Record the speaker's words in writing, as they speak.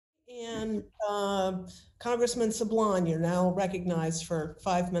And Congressman Sablon, you're now recognized for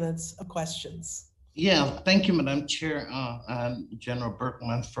 5 minutes of questions. Yeah, thank you, Madam Chair and General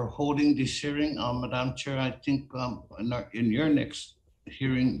Berkman for holding this hearing. Madam Chair, I think in your next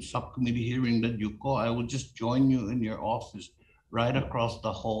hearing, subcommittee hearing that you call, I will just join you in your office right across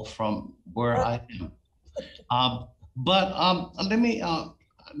the hall from where I am. Let me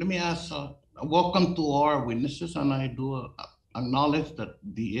ask, welcome to our witnesses, and I do acknowledge that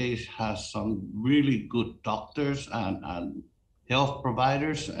VA has some really good doctors and health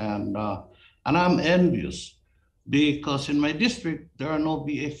providers, and I'm envious because in my district, there are no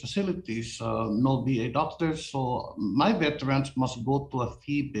VA facilities, no VA doctors. So my veterans must go to a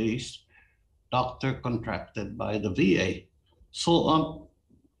fee-based doctor contracted by the VA. So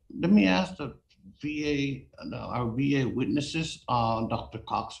let me ask the VA, our VA witnesses, Dr.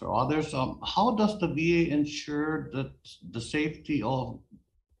 Cox or others, how does the VA ensure that the safety of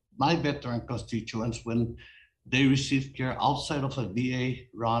my veteran constituents when they receive care outside of a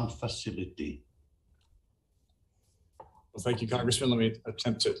VA-run facility? Well, thank you, Congressman. Let me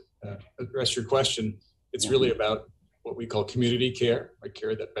attempt to address your question. It's really about what we call community care, like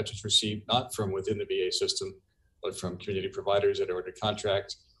care that veterans receive not from within the VA system, but from community providers that are under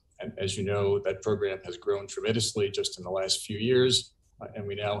contract. And as you know, that program has grown tremendously just in the last few years. And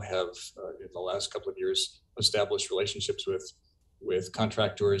we now have, in the last couple of years, established relationships with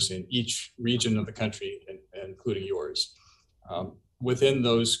contractors in each region of the country, including yours. Within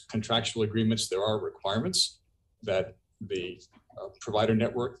those contractual agreements, there are requirements that the provider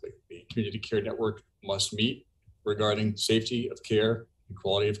network, the community care network, must meet regarding safety of care and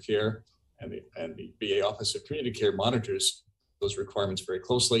quality of care. And the VA Office of Community Care monitors those requirements very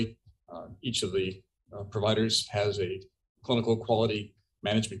closely. Each of the providers has a clinical quality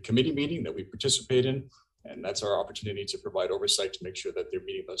management committee meeting that we participate in, and that's our opportunity to provide oversight to make sure that they're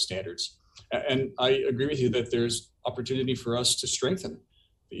meeting those standards. And I agree with you that there's opportunity for us to strengthen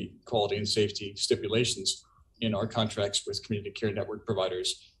the quality and safety stipulations in our contracts with community care network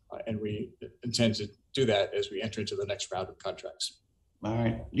providers, and we intend to do that as we enter into the next round of contracts. All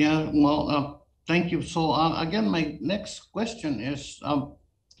right. Yeah. Well, thank you. So again, my next question is,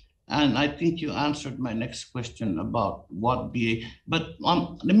 and I think you answered my next question about what VA, but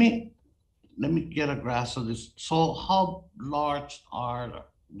let me get a grasp of this. So how large are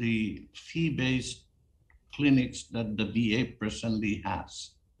the fee-based clinics that the VA presently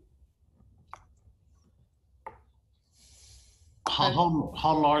has?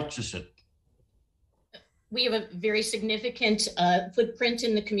 How large is it? We have a very significant footprint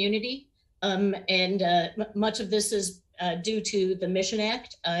in the community, and much of this is due to the Mission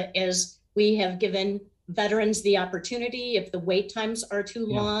Act, as we have given veterans the opportunity, if the wait times are too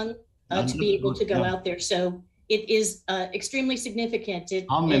long, to be able to go out there. So it is extremely significant.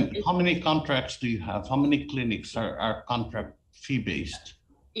 How many contracts do you have? How many clinics are contract fee-based?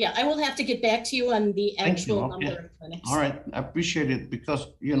 Yeah, I will have to get back to you on the actual number of clinics. All right, I appreciate it because,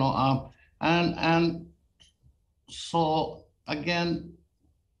 you know, and so again,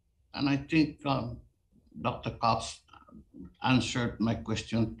 and I think Dr. Cox answered my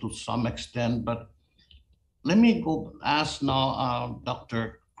question to some extent, but let me go ask now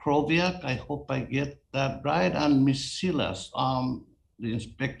Dr. Kroviak, I hope I get that right, and Ms. Silas, the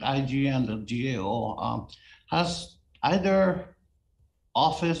Inspect IG and the GAO, has either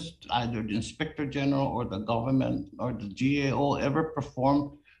office, either the Inspector General or the government or the GAO ever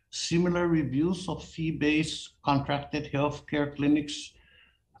performed similar reviews of fee-based contracted healthcare clinics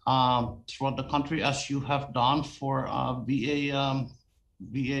throughout the country as you have done for VA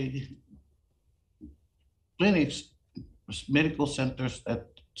clinics, medical centers, and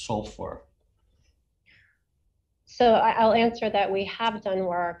so forth? So I'll answer that. We have done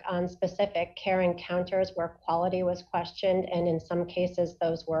work on specific care encounters where quality was questioned, and in some cases,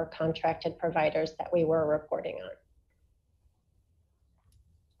 those were contracted providers that we were reporting on.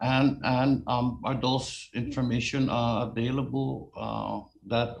 And are those information available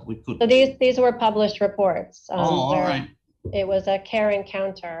that we could? So these were published reports. All right. It was a care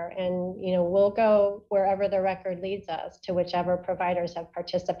encounter, and we'll go wherever the record leads us to whichever providers have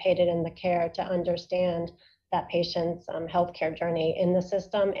participated in the care to understand that patient's healthcare journey in the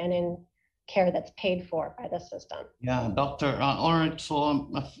system and in care that's paid for by the system. Yeah, doctor. All right. So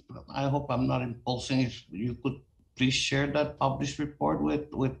I hope I'm not imposing. If you could please share that published report with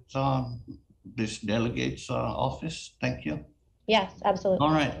this delegate's office. Thank you. Yes, absolutely.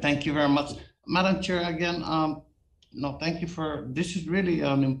 All right. Thank you very much, Madam Chair. Again, no, thank you for this. Is really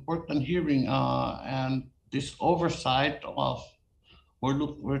an important hearing, and this oversight of.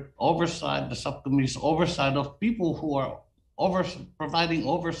 We're oversight, the subcommittee's oversight of people who are providing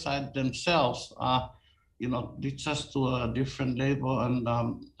oversight themselves, leads us to a different level. And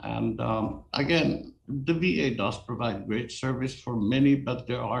again, the VA does provide great service for many, but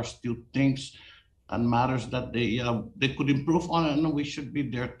there are still things and matters that they could improve on, and we should be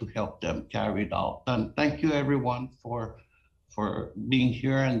there to help them carry it out. And thank you everyone for being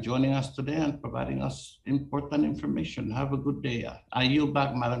here and joining us today and providing us important information. Have a good day. I yield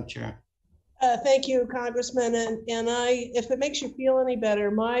back, Madam Chair. Thank you, Congressman. And if it makes you feel any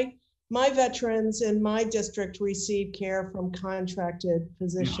better, my veterans in my district receive care from contracted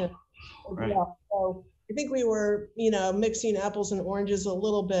physicians. Right. So I think we were, mixing apples and oranges a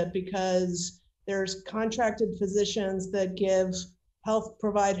little bit, because there's contracted physicians that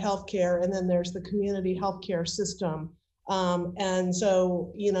provide health care, and then there's the community healthcare system. And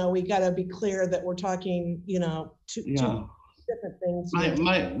so, we got to be clear that we're talking, two different things. The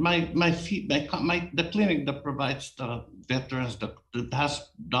clinic that provides the veterans that has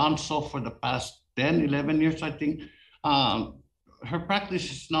done so for the past 10, 11 years, I think. Her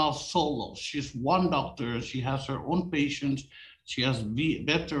practice is now solo. She's one doctor. She has her own patients. She has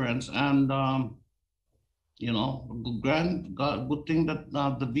veterans, and good thing that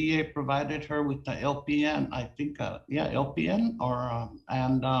the VA provided her with the LPN. I think, LPN,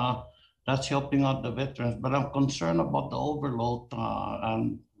 and that's helping out the veterans. But I'm concerned about the overload.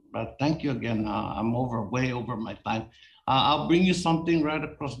 But thank you again. I'm way over my time. I'll bring you something right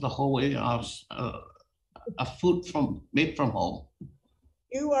across the hallway. A food made from home.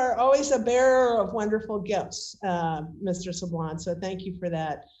 You are always a bearer of wonderful gifts, Mr. Sablan, so thank you for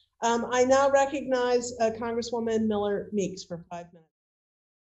that. I now recognize Congresswoman Miller Meeks for 5 minutes.